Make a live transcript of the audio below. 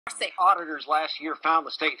Auditors last year found the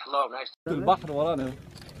state. Hello, nice. البحر ورانا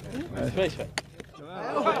شوي شوي.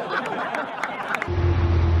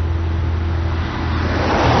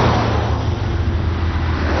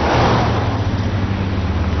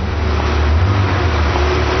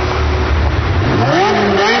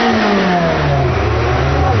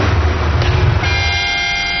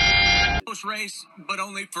 Race, but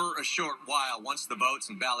only for a short while. Once the votes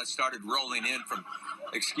and ballots started rolling in from,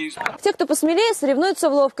 excuse me. Те, кто посмелее, соревнуются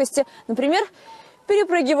в ловкости. Например,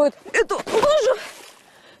 перепрыгивают эту лужу.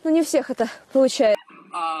 Но не всех это получается.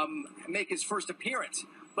 Make his first appearance,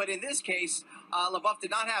 but in this case, LaBeouf did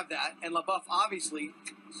not have that, and LaBeouf obviously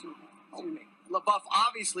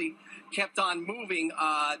kept on moving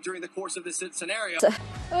during the course of this scenario.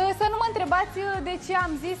 Să nu mă întrebați de ce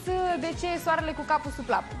am zis de ce e soarele cu capul sub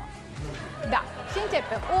plapumă. Da, și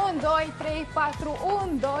începem. 1, 2, 3, 4,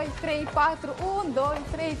 1, 2, 3, 4, 1, 2,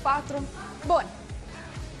 3, 4. Bun.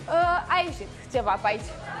 A ieșit ceva pe aici.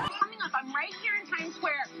 I'm right here in Times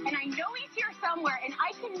Square, and I know he's here somewhere, and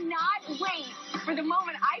I cannot wait for the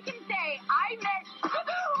moment I can say I met...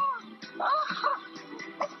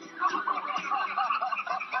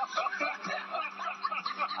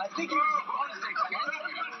 I think he was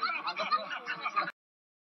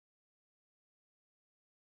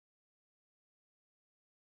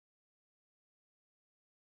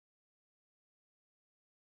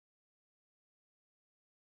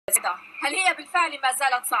هل هي بالفعل ما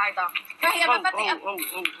زالت صاعدة؟ فهي مبادئ.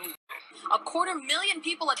 250,000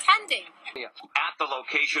 people attending. At the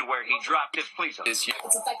location where he dropped his police. It's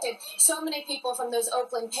affected so many people, from those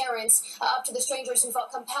Oakland parents up to the strangers who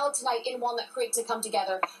felt compelled tonight in Walnut Creek to come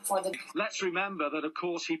together for the... Let's remember that, of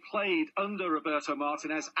course, he played under Roberto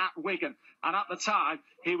Martinez at Wigan, and at the time,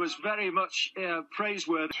 he was very much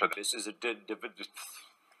praiseworthy. This is a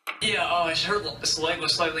Yeah, his leg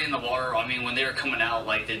was slightly in the water. I mean, when they were coming out,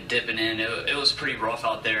 like they're dipping in, it was pretty rough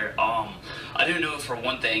out there. I didn't know for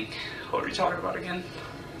one thing. What were you talking about again?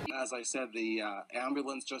 As I said, the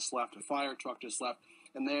ambulance just left, a fire truck just left,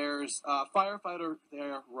 and there's a firefighter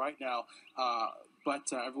there right now, but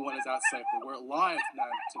everyone is out safely. We're live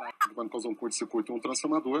tonight. Quando causou curto-circuito em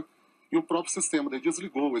transformador, e o próprio sistema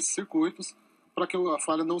desligou esses circuitos para que a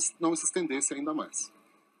falha não se estendesse ainda mais.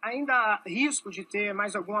 Ainda há risco de ter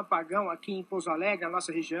mais algum apagão aqui em Pouso Alegre, na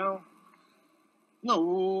nossa região? Não,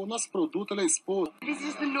 o nosso produto é exposto. This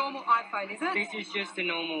is the normal iPhone, is it? This is just the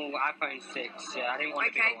normal iPhone 6. Yeah, I didn't want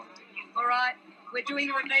to be one. All right, we're doing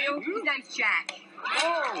a reveal. His name's Jack.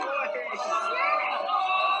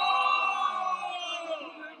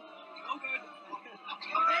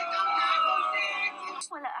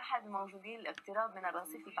 ولا أحد موجودين الاقتراب من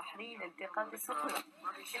الرصيف البحري لالتقاط السفن،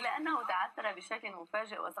 إلا أنه تعثر بشكل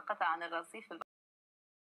مفاجئ وسقط عن الرصيف البحري.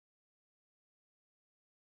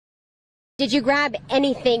 Did you grab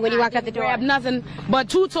anything when you walked out the door? I didn't grab nothing but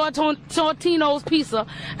 2 Tortino's pizza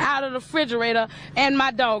out of the refrigerator and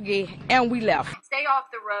my doggy, and we left. Stay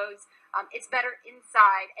off the roads. It's better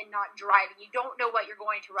inside and not driving. You don't know what you're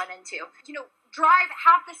going to run into. You know, drive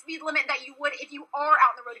half the speed limit that you would if you are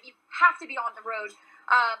out on the road, if you have to be on the road.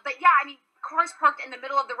 But yeah, I mean, cars parked in the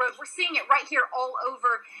middle of the road. We're seeing it right here all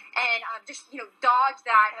over, and just, you know,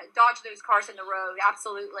 dodge those cars in the road.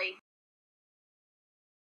 Absolutely.